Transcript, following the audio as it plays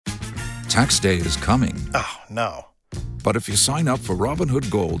Tax day is coming. Oh, no. But if you sign up for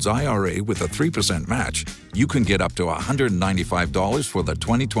Robinhood Gold's IRA with a 3% match, you can get up to $195 for the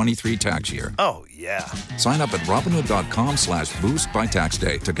 2023 tax year. Oh, yeah. Sign up at Robinhood.com/boost by tax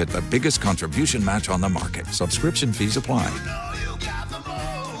day to get the biggest contribution match on the market. Subscription fees apply.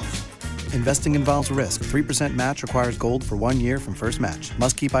 Investing involves risk. 3% match requires gold for 1 year from first match.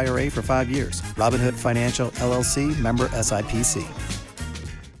 Must keep IRA for 5 years. Robinhood Financial, LLC, member SIPC.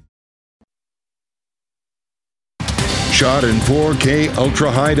 Shot in 4K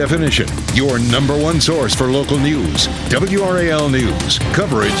ultra high definition. Your number one source for local news. WRAL News.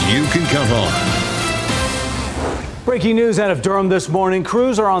 Coverage you can count on. Breaking news out of Durham this morning.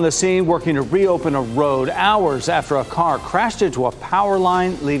 Crews are on the scene working to reopen a road hours after a car crashed into a power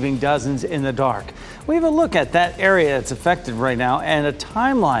line, leaving dozens in the dark. We have a look at that area that's affected right now and a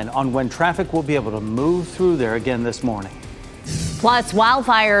timeline on when traffic will be able to move through there again this morning. Plus,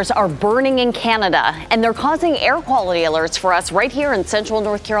 wildfires are burning in Canada, and they're causing air quality alerts for us right here in central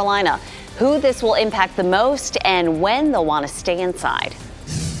North Carolina. Who this will impact the most and when they'll want to stay inside.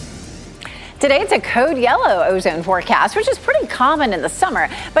 Today, it's a code yellow ozone forecast, which is pretty common in the summer.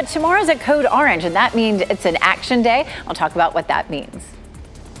 But tomorrow's a code orange, and that means it's an action day. I'll talk about what that means.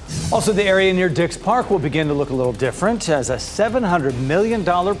 Also, the area near Dix Park will begin to look a little different as a $700 million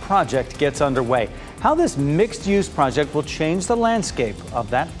project gets underway. How this mixed-use project will change the landscape of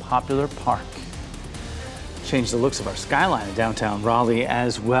that popular park. Change the looks of our skyline in downtown Raleigh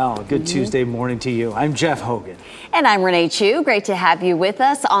as well. Good Tuesday morning to you. I'm Jeff Hogan. And I'm Renee Chu. Great to have you with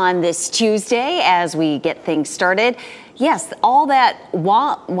us on this Tuesday as we get things started. Yes, all that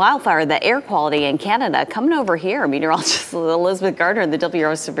wildfire, the air quality in Canada coming over here. Meteorologist Elizabeth Gardner in the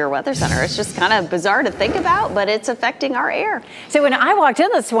WRAL Severe Weather Center. It's just kind of bizarre to think about, but it's affecting our air. So when I walked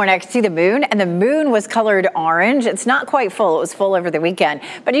in this morning, I could see the moon, and the moon was colored orange. It's not quite full. It was full over the weekend,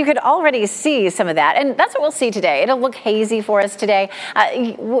 but you could already see some of that. And that's what we'll see today. It'll look hazy for us today.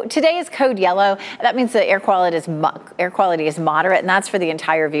 Today is code yellow. That means the air quality is moderate, and that's for the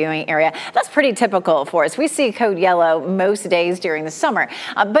entire viewing area. That's pretty typical for us. We see code yellow most days during the summer.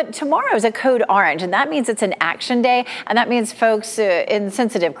 But tomorrow is a code orange, and that means it's an action day, and that means folks in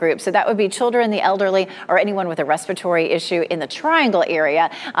sensitive groups. So that would be children, the elderly, or anyone with a respiratory issue in the triangle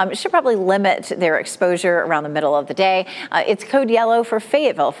area. Should probably limit their exposure around the middle of the day. It's code yellow for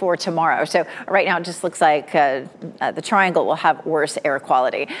Fayetteville for tomorrow. So right now it just looks like the triangle will have worse air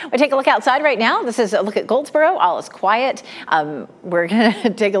quality. We take a look outside right now. This is a look at Goldsboro. All is quiet. We're going to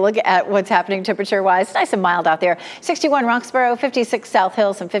take a look at what's happening temperature-wise. Nice and mild out there. 61 Roxborough, 56 South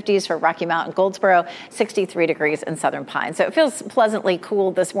Hill, some 50s for Rocky Mount and Goldsboro, 63 degrees in Southern Pines. So it feels pleasantly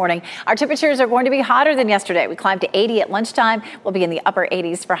cool this morning. Our temperatures are going to be hotter than yesterday. We climbed to 80 at lunchtime. We'll be in the upper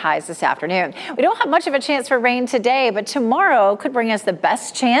 80s for highs this afternoon. We don't have much of a chance for rain today, but tomorrow could bring us the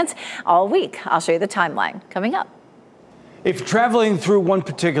best chance all week. I'll show you the timeline coming up. If you're traveling through one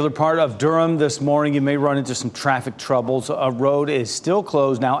particular part of Durham this morning, you may run into some traffic troubles. A road is still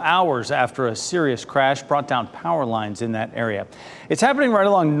closed now hours after a serious crash brought down power lines in that area. It's happening right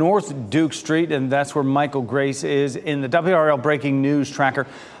along North Duke Street, and that's where Michael Grace is in the WRAL Breaking News Tracker.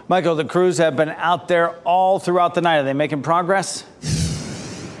 Michael, the crews have been out there all throughout the night. Are they making progress?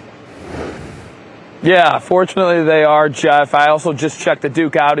 Yeah, fortunately they are, Jeff. I also just checked the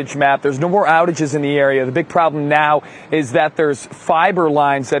Duke outage map. There's no more outages in the area. The big problem now is that there's fiber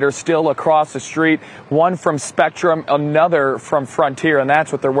lines that are still across the street, one from Spectrum, another from Frontier, and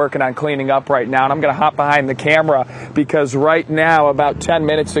that's what they're working on cleaning up right now. And I'm going to hop behind the camera because right now, about 10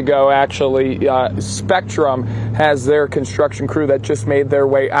 minutes ago, actually, Spectrum has their construction crew that just made their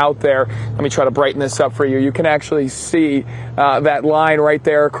way out there. Let me try to brighten this up for you. You can actually see that line right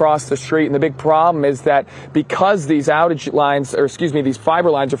there across the street, and the big problem is that because these outage lines, or excuse me, these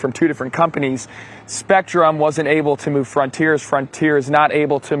fiber lines are from two different companies, Spectrum wasn't able to move Frontier's. Frontier is not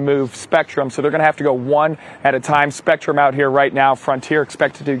able to move Spectrum, so they're going to have to go one at a time. Spectrum out here right now. Frontier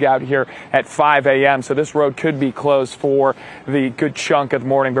expected to get out here at 5 a.m., so this road could be closed for the good chunk of the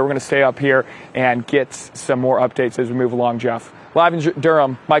morning, but we're going to stay up here and get some more updates as we move along, Jeff. Live in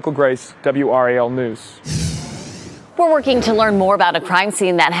Durham, Michael Grace, WRAL News. We're working to learn more about a crime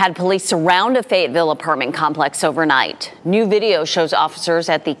scene that had police surround a Fayetteville apartment complex overnight. New video shows officers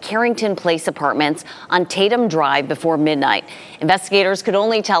at the Carrington Place apartments on Tatum Drive before midnight. Investigators could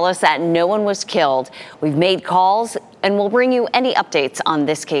only tell us that no one was killed. We've made calls and we'll bring you any updates on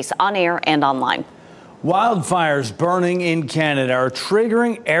this case on air and online. Wildfires burning in Canada are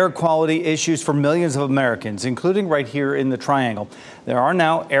triggering air quality issues for millions of Americans, including right here in the Triangle. There are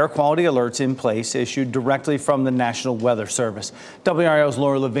now air quality alerts in place issued directly from the National Weather Service. WRAL's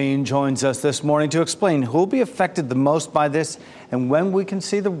Laura Levine joins us this morning to explain who will be affected the most by this and when we can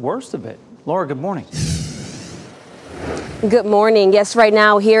see the worst of it. Laura, good morning. Good morning. Yes, right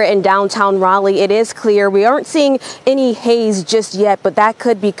now here in downtown Raleigh, it is clear. We aren't seeing any haze just yet, but that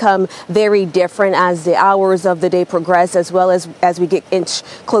could become very different as the hours of the day progress, as well as we get inch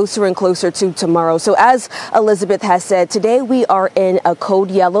closer and closer to tomorrow. So as Elizabeth has said, today we are in a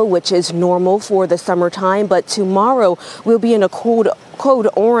code yellow, which is normal for the summertime, but tomorrow we'll be in a code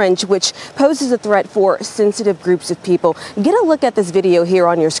orange, which poses a threat for sensitive groups of people. Get a look at this video here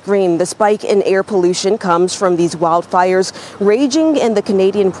on your screen. The spike in air pollution comes from these wildfires raging in the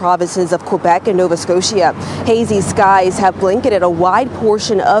Canadian provinces of Quebec and Nova Scotia. Hazy skies have blanketed a wide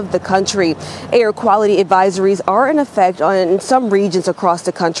portion of the country. Air quality advisories are in effect in some regions across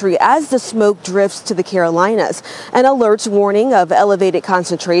the country as the smoke drifts to the Carolinas. And alerts warning of elevated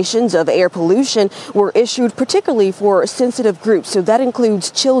concentrations of air pollution were issued particularly for sensitive groups. So that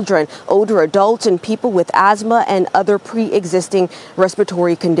includes children, older adults, and people with asthma and other pre-existing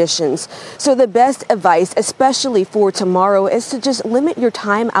respiratory conditions. So the best advice, especially for tomorrow, is to just limit your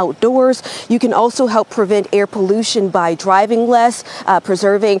time outdoors. You can also help prevent air pollution by driving less,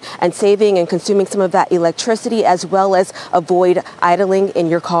 preserving and saving and consuming some of that electricity, as well as avoid idling in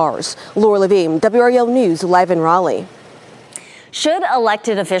your cars. Laura Levine, WRAL News, live in Raleigh. Should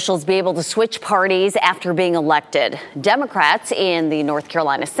elected officials be able to switch parties after being elected? Democrats in the North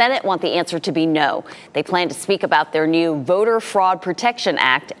Carolina Senate want the answer to be no. They plan to speak about their new Voter Fraud Protection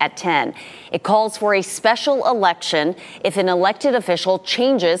Act at 10. It calls for a special election if an elected official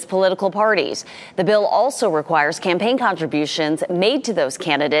changes political parties. The bill also requires campaign contributions made to those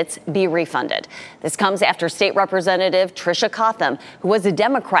candidates be refunded. This comes after State Representative Tricia Cotham, who was a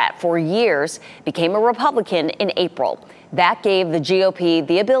Democrat for years, became a Republican in April. That gave the GOP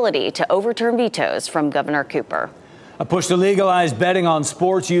the ability to overturn vetoes from Governor Cooper. A push to legalize betting on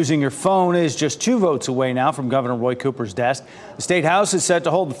sports using your phone is just 2 votes away now from Governor Roy Cooper's desk. The State House is set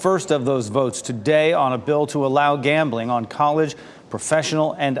to hold the first of those votes today on a bill to allow gambling on college,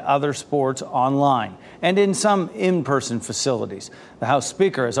 professional, and other sports online and in some in-person facilities. The House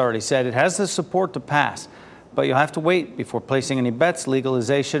Speaker has already said it has the support to pass, but you'll have to wait before placing any bets.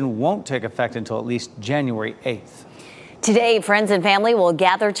 Legalization won't take effect until at least January 8th. Today, friends and family will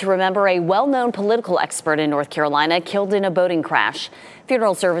gather to remember a well-known political expert in North Carolina killed in a boating crash.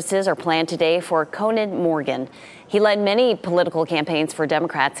 Funeral services are planned today for Conan Morgan. He led many political campaigns for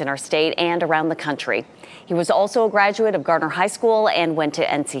Democrats in our state and around the country. He was also a graduate of Gardner High School and went to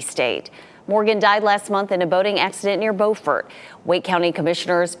NC State. Morgan died last month in a boating accident near Beaufort. Wake County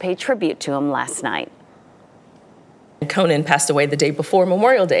commissioners paid tribute to him last night. Conan passed away the day before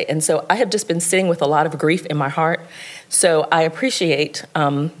Memorial Day, and so I have just been sitting with a lot of grief in my heart. So I appreciate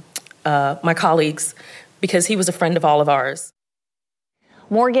my colleagues because he was a friend of all of ours.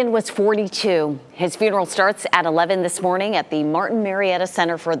 Morgan was 42. His funeral starts at 11 this morning at the Martin Marietta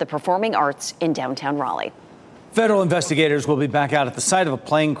Center for the Performing Arts in downtown Raleigh. Federal investigators will be back out at the site of a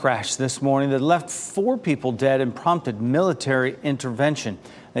plane crash this morning that left 4 people dead and prompted military intervention.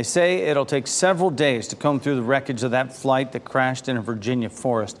 They say it'll take several days to comb through the wreckage of that flight that crashed in a Virginia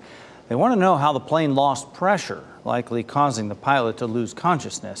forest. They want to know how the plane lost pressure, likely causing the pilot to lose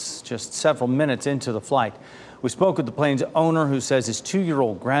consciousness just several minutes into the flight. We spoke with the plane's owner, who says his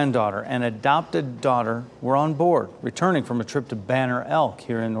 2-year-old granddaughter and adopted daughter were on board, returning from a trip to Banner Elk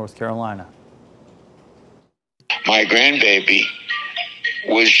here in North Carolina. My grandbaby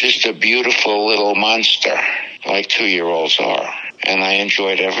was just a beautiful little monster, like 2-year-olds are. And I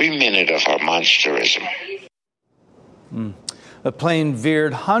enjoyed every minute of her monsterism. The plane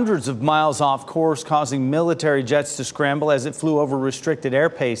veered hundreds of miles off course, causing military jets to scramble as it flew over restricted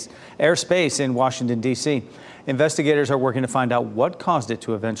airspace in Washington, D.C. Investigators are working to find out what caused it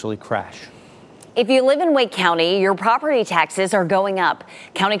to eventually crash. If you live in Wake County, your property taxes are going up.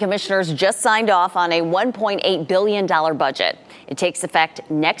 County commissioners just signed off on a $1.8 billion budget. It takes effect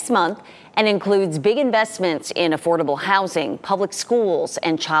next month and includes big investments in affordable housing, public schools,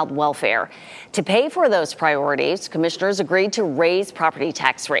 and child welfare. To pay for those priorities, commissioners agreed to raise property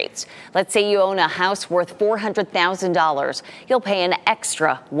tax rates. Let's say you own a house worth $400,000. You'll pay an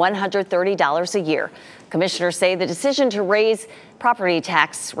extra $130 a year. Commissioners say the decision to raise property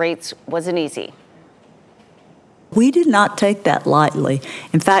tax rates wasn't easy. We did not take that lightly.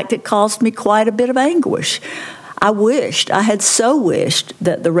 In fact, it caused me quite a bit of anguish. I had so wished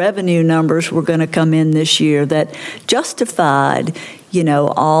that the revenue numbers were going to come in this year that justified,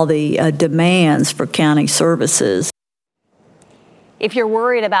 all the demands for county services. If you're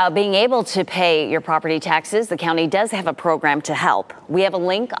worried about being able to pay your property taxes, the county does have a program to help. We have a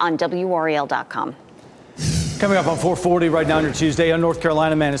link on WRAL.com. Coming up on 440 right now on your Tuesday, a North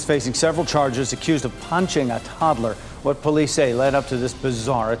Carolina man is facing several charges accused of punching a toddler. What police say led up to this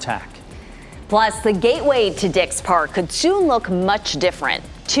bizarre attack. Plus, the gateway to Dix Park could soon look much different.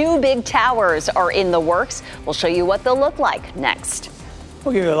 2 big towers are in the works. We'll show you what they'll look like next.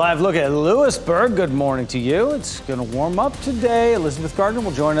 We'll give you a live look at Lewisburg. Good morning to you. It's going to warm up today. Elizabeth Gardner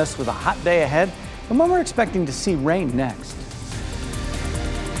will join us with a hot day ahead and when we're expecting to see rain next.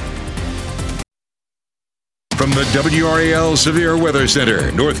 From the WRAL Severe Weather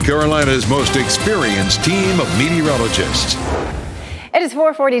Center, North Carolina's most experienced team of meteorologists. It is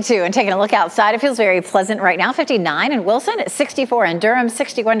 4:42 and taking a look outside. It feels very pleasant right now. 59 in Wilson, 64 in Durham,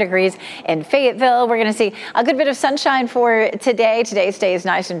 61 degrees in Fayetteville. We're going to see a good bit of sunshine for today. Today stays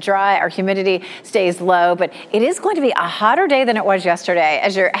nice and dry. Our humidity stays low, but it is going to be a hotter day than it was yesterday.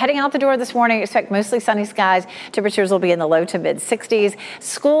 As you're heading out the door this morning, expect mostly sunny skies. Temperatures will be in the low to mid 60s.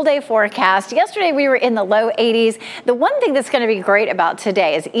 School day forecast. Yesterday we were in the low 80s. The one thing that's going to be great about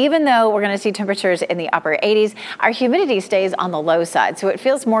today is even though we're going to see temperatures in the upper 80s, our humidity stays on the low side. So it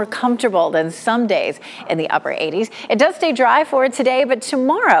feels more comfortable than some days in the upper 80s. It does stay dry for today, but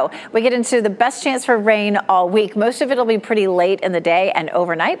tomorrow we get into the best chance for rain all week. Most of it will be pretty late in the day and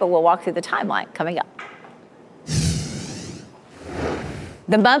overnight, but we'll walk through the timeline coming up.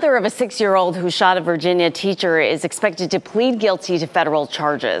 The mother of a 6-year-old who shot a Virginia teacher is expected to plead guilty to federal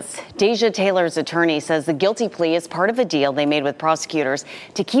charges. Deja Taylor's attorney says the guilty plea is part of a deal they made with prosecutors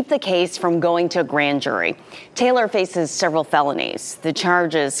to keep the case from going to a grand jury. Taylor faces several felonies. The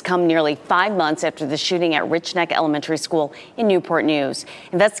charges come nearly 5 months after the shooting at Rich Neck Elementary School in Newport News.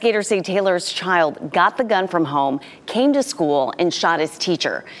 Investigators say Taylor's child got the gun from home, came to school, and shot his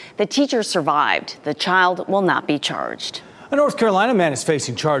teacher. The teacher survived. The child will not be charged. A North Carolina man is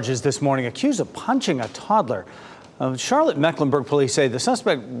facing charges this morning accused of punching a toddler. Charlotte Mecklenburg police say the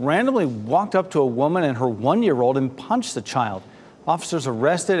suspect randomly walked up to a woman and her 1-year-old and punched the child. Officers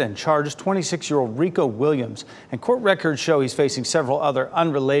arrested and charged 26-year-old Rico Williams, and court records show he's facing several other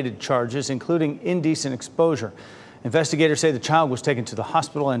unrelated charges, including indecent exposure. Investigators say the child was taken to the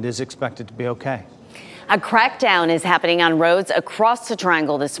hospital and is expected to be okay. A crackdown is happening on roads across the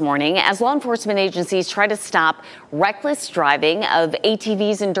Triangle this morning as law enforcement agencies try to stop reckless driving of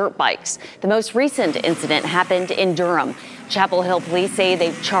ATVs and dirt bikes. The most recent incident happened in Durham. Chapel Hill police say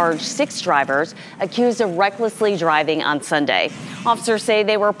they've charged 6 drivers accused of recklessly driving on Sunday. Officers say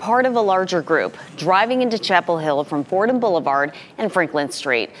they were part of a larger group driving into Chapel Hill from Fordham Boulevard and Franklin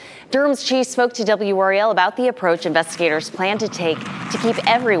Street. Durham's chief spoke to WRAL about the approach investigators plan to take to keep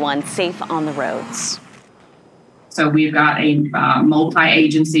everyone safe on the roads. So we've got a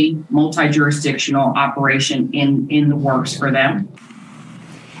multi-agency, multi-jurisdictional operation in the works for them.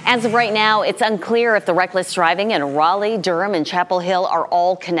 As of right now, it's unclear if the reckless driving in Raleigh, Durham, and Chapel Hill are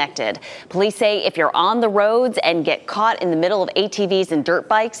all connected. Police say if you're on the roads and get caught in the middle of ATVs and dirt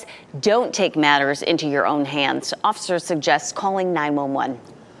bikes, don't take matters into your own hands. Officers suggest calling 911.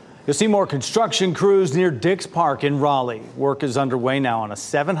 You'll see more construction crews near Dix Park in Raleigh. Work is underway now on a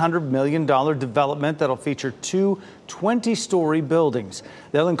 $700 million development that'll feature 2 20-story buildings.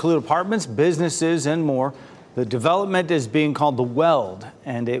 They'll include apartments, businesses, and more. The development is being called the Weld,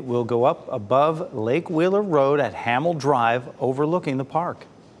 and it will go up above Lake Wheeler Road at Hamill Drive, overlooking the park.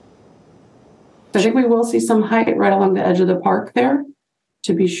 I think we will see some height right along the edge of the park there,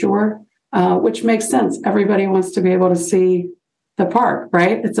 to be sure, which makes sense. Everybody wants to be able to see the park,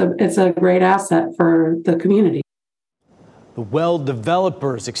 right? It's a great asset for the community. The Weld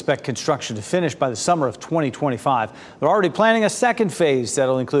developers expect construction to finish by the summer of 2025. They're already planning a second phase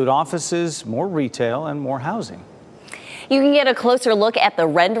that'll include offices, more retail, and more housing. You can get a closer look at the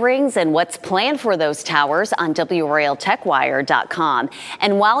renderings and what's planned for those towers on WRALTechWire.com.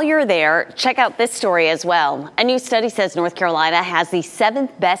 And while you're there, check out this story as well. A new study says North Carolina has the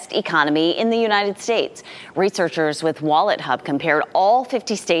 7th best economy in the United States. Researchers with Wallet Hub compared all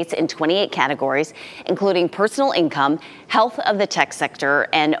 50 states in 28 categories, including personal income, health of the tech sector,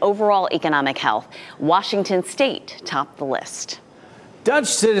 and overall economic health. Washington State topped the list. Dutch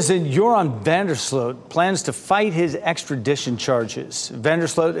citizen Joran van der Sloot plans to fight his extradition charges. Van der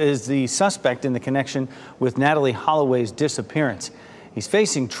Sloot is the suspect in the connection with Natalie Holloway's disappearance. He's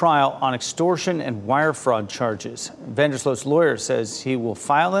facing trial on extortion and wire fraud charges. Van der Sloot's lawyer says he will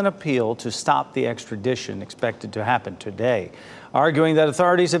file an appeal to stop the extradition expected to happen today, arguing that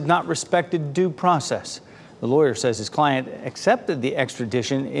authorities have not respected due process. The lawyer says his client accepted the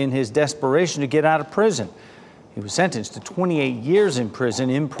extradition in his desperation to get out of prison. He was sentenced to 28 years in prison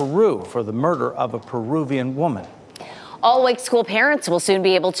in Peru for the murder of a Peruvian woman. All Wake School parents will soon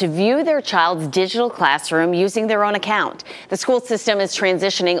be able to view their child's digital classroom using their own account. The school system is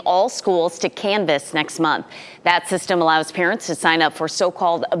transitioning all schools to Canvas next month. That system allows parents to sign up for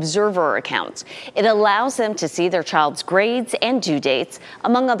so-called observer accounts. It allows them to see their child's grades and due dates,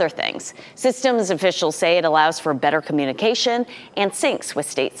 among other things. Systems officials say it allows for better communication and syncs with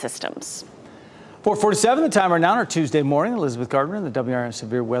state systems. 4:47, the time right now on our Tuesday morning. Elizabeth Gardner in the WRAL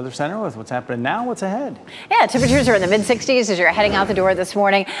Severe Weather Center with what's happening now. What's ahead? Yeah, temperatures are in the mid-60s as you're heading out the door this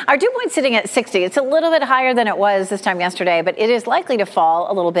morning. Our dew point sitting at 60. It's a little bit higher than it was this time yesterday, but it is likely to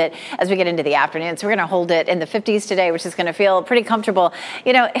fall a little bit as we get into the afternoon. So we're going to hold it in the 50s today, which is going to feel pretty comfortable.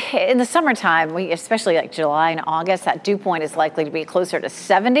 You know, in the summertime, especially like July and August, that dew point is likely to be closer to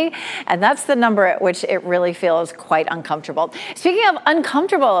 70, and that's the number at which it really feels quite uncomfortable. Speaking of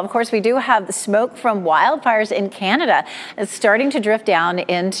uncomfortable, of course, we do have the smoke from wildfires in Canada is starting to drift down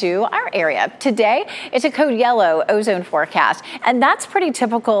into our area. Today, it's a code yellow ozone forecast, and that's pretty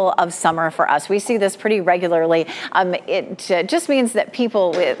typical of summer for us. We see this pretty regularly. It just means that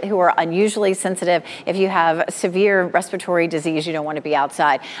people who are unusually sensitive, if you have severe respiratory disease, you don't want to be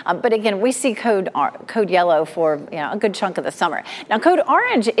outside. But again, we see code yellow for a good chunk of the summer. Now, code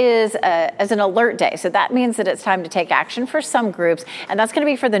orange is as an alert day, so that means that it's time to take action for some groups, and that's going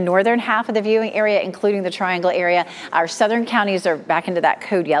to be for the northern half of the viewing area, including the Triangle area. Our southern counties are back into that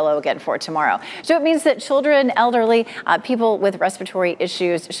code yellow again for tomorrow. So it means that children, elderly, people with respiratory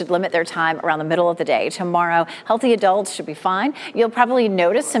issues should limit their time around the middle of the day. Tomorrow, healthy adults should be fine. You'll probably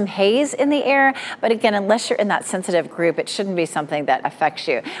notice some haze in the air, but again, unless you're in that sensitive group, it shouldn't be something that affects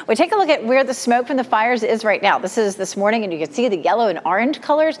you. We take a look at where the smoke from the fires is right now. This is this morning, and you can see the yellow and orange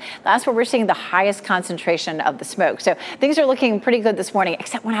colors. That's where we're seeing the highest concentration of the smoke. So things are looking pretty good this morning,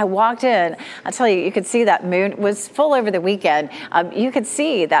 except when I walked in, I'll tell you could see that moon was full over the weekend. You could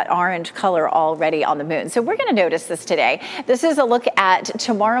see that orange color already on the moon. So we're going to notice this today. This is a look at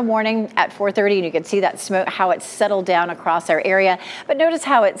tomorrow morning at 4:30, and you can see that smoke, how it's settled down across our area. But notice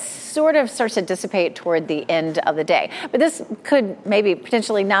how it sort of starts to dissipate toward the end of the day. But this could maybe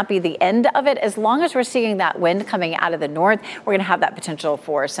potentially not be the end of it. As long as we're seeing that wind coming out of the north, we're going to have that potential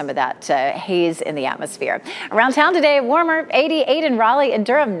for some of that haze in the atmosphere. Around town today, warmer, 88 in Raleigh and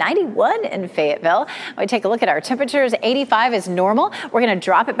Durham, 91 in Fayetteville. We take a look at our temperatures. 85 is normal. We're going to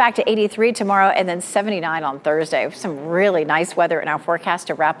drop it back to 83 tomorrow and then 79 on Thursday. Some really nice weather in our forecast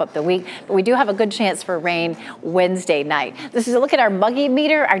to wrap up the week, but we do have a good chance for rain Wednesday night. This is a look at our muggy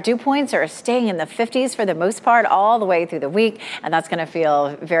meter. Our dew points are staying in the 50s for the most part all the way through the week, and that's going to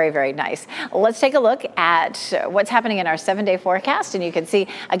feel very, very nice. Let's take a look at what's happening in our 7-day forecast, and you can see,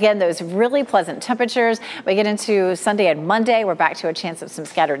 again, those really pleasant temperatures. We get into Sunday and Monday. We're back to a chance of some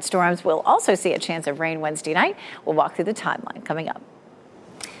scattered storms. We'll also see a chance of rain Wednesday night. We'll walk through the timeline coming up.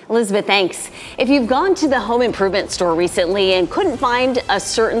 Elizabeth, thanks. If you've gone to the home improvement store recently and couldn't find a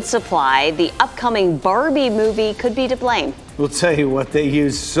certain supply, the upcoming Barbie movie could be to blame. We'll tell you what they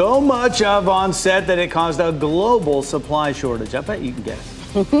used so much of on set that it caused a global supply shortage. I bet you can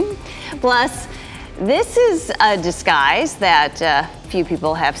guess. Plus, this is a disguise that few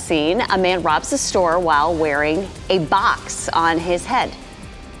people have seen. A man robs a store while wearing a box on his head.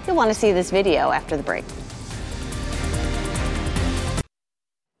 You'll want to see this video after the break.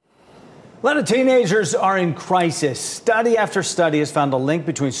 A lot of teenagers are in crisis. Study after study has found a link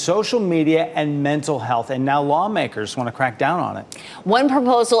between social media and mental health, and now lawmakers want to crack down on it. One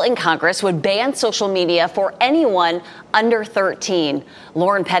proposal in Congress would ban social media for anyone under 13.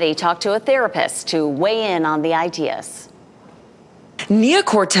 Lauren Petty talked to a therapist to weigh in on the ideas. Nia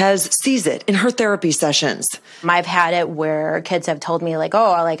Cortez sees it in her therapy sessions. I've had it where kids have told me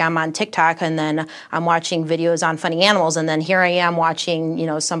I'm on TikTok and then I'm watching videos on funny animals, and then here I am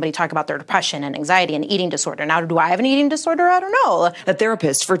watching, somebody talk about their depression and anxiety and eating disorder. Now, do I have an eating disorder? I don't know. A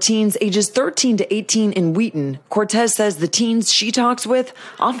therapist for teens ages 13 to 18 in Wheaton, Cortez says the teens she talks with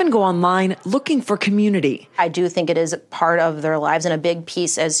often go online looking for community. I do think it is part of their lives and a big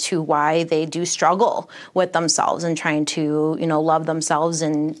piece as to why they do struggle with themselves and trying to, love themselves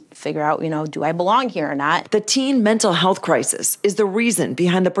and figure out, do I belong here or not? The teen mental health crisis is the reason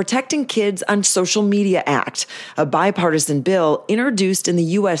behind the Protecting Kids on Social Media Act, a bipartisan bill introduced in the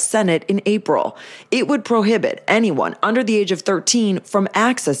U.S. Senate in April. It would prohibit anyone under the age of 13 from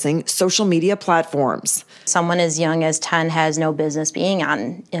accessing social media platforms. Someone as young as 10 has no business being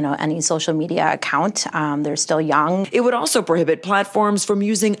on, any social media account. They're still young. It would also prohibit platforms from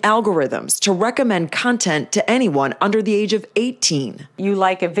using algorithms to recommend content to anyone under the age of 18 teen. You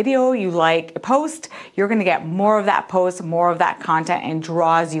like a video, you like a post, you're going to get more of that post, more of that content, and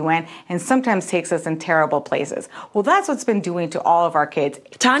draws you in, and sometimes takes us in terrible places. Well, that's what's been doing to all of our kids.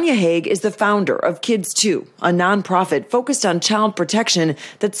 Tanya Haig is the founder of Kids 2, a nonprofit focused on child protection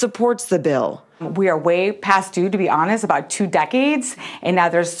that supports the bill. We are way past due, to be honest, about 2 decades, and now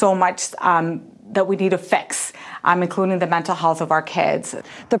there's so much that we need to fix, including the mental health of our kids.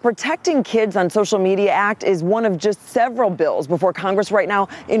 The Protecting Kids on Social Media Act is one of just several bills before Congress right now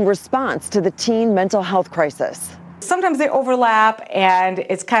in response to the teen mental health crisis. Sometimes they overlap, and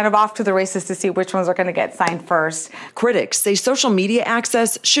it's kind of off to the races to see which ones are going to get signed first. Critics say social media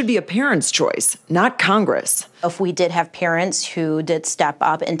access should be a parent's choice, not Congress. If we did have parents who did step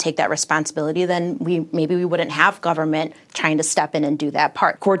up and take that responsibility, then maybe we wouldn't have government trying to step in and do that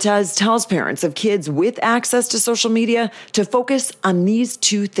part. Cortez tells parents of kids with access to social media to focus on these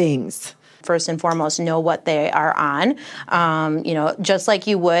 2 things. First and foremost, know what they are on. Just like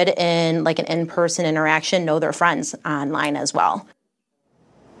you would in like an in-person interaction, know their friends online as well.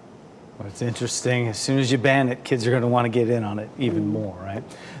 Well, it's interesting. As soon as you ban it, kids are going to want to get in on it even more, right?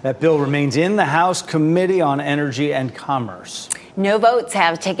 That bill remains in the House Committee on Energy and Commerce. No votes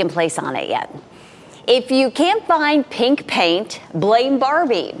have taken place on it yet. If you can't find pink paint, blame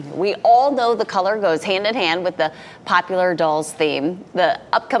Barbie. We all know the color goes hand in hand with the popular dolls theme. The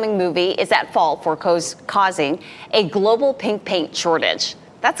upcoming movie is at fault for causing a global pink paint shortage.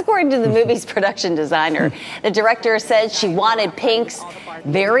 That's according to the movie's production designer. The director said she wanted pinks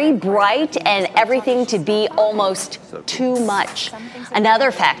very bright and everything to be almost too much.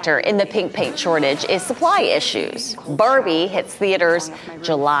 Another factor in the pink paint shortage is supply issues. Barbie hits theaters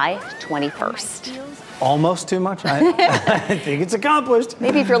July 21st. Almost too much? I think it's accomplished.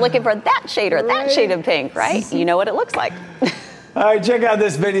 Maybe if you're looking for that shade or that shade of pink, right? You know what it looks like. All right, check out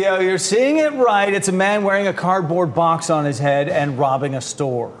this video. You're seeing it right. It's a man wearing a cardboard box on his head and robbing a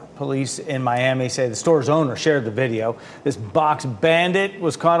store. Police in Miami say the store's owner shared the video. This box bandit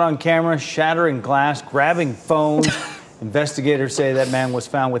was caught on camera shattering glass, grabbing phones. Investigators say that man was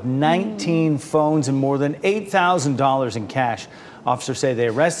found with 19 phones and more than $8,000 in cash. Officers say they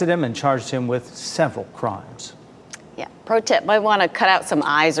arrested him and charged him with several crimes. Yeah, pro tip, might want to cut out some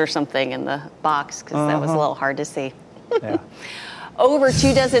eyes or something in the box because that was a little hard to see. Yeah. Over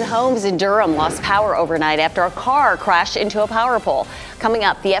 24 homes in Durham lost power overnight after a car crashed into a power pole. Coming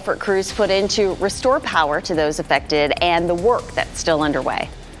up, the effort crews put in to restore power to those affected and the work that's still underway.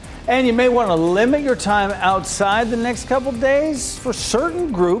 And you may want to limit your time outside the next couple days. For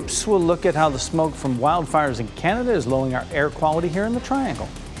certain groups, we'll look at how the smoke from wildfires in Canada is lowering our air quality here in the Triangle.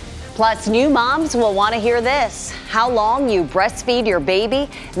 Plus, new moms will want to hear this. How long you breastfeed your baby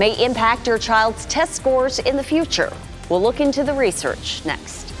may impact your child's test scores in the future. We'll look into the research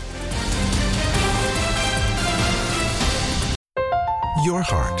next. Your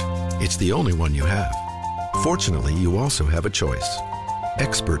heart. It's the only one you have. Fortunately, you also have a choice.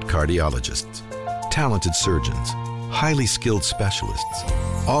 Expert cardiologists, talented surgeons, highly skilled specialists,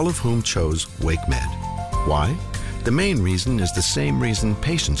 all of whom chose WakeMed. Why? The main reason is the same reason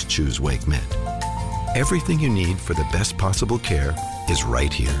patients choose WakeMed. Everything you need for the best possible care is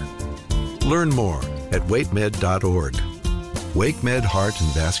right here. Learn more at wakemed.org. WakeMed Heart and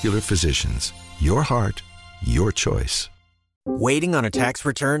Vascular Physicians. Your heart, your choice. Waiting on a tax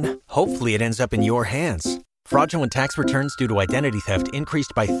return? Hopefully it ends up in your hands. Fraudulent tax returns due to identity theft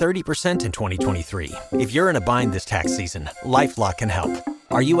increased by 30% in 2023. If you're in a bind this tax season, LifeLock can help.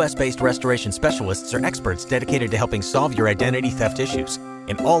 Our U.S.-based restoration specialists are experts dedicated to helping solve your identity theft issues.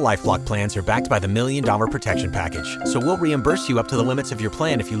 And all LifeLock plans are backed by the $1 Million Protection Package. So we'll reimburse you up to the limits of your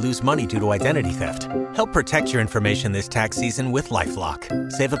plan if you lose money due to identity theft. Help protect your information this tax season with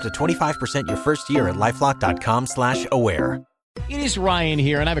LifeLock. Save up to 25% your first year at LifeLock.com/aware. It is Ryan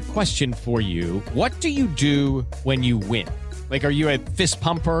here, and I have a question for you. What do you do when you win? Like, are you a fist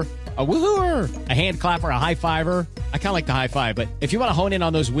pumper, a woo-hooer, a hand clapper, a high fiver? I kind of like the high five, but if you want to hone in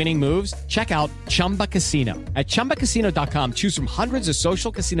on those winning moves, check out Chumba Casino. At ChumbaCasino.com, choose from hundreds of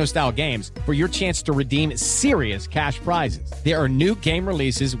social casino-style games for your chance to redeem serious cash prizes. There are new game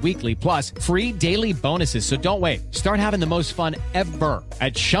releases weekly, plus free daily bonuses, so don't wait. Start having the most fun ever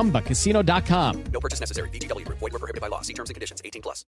at ChumbaCasino.com. No purchase necessary. VGW Group. Void where prohibited by law. See terms and conditions. 18+.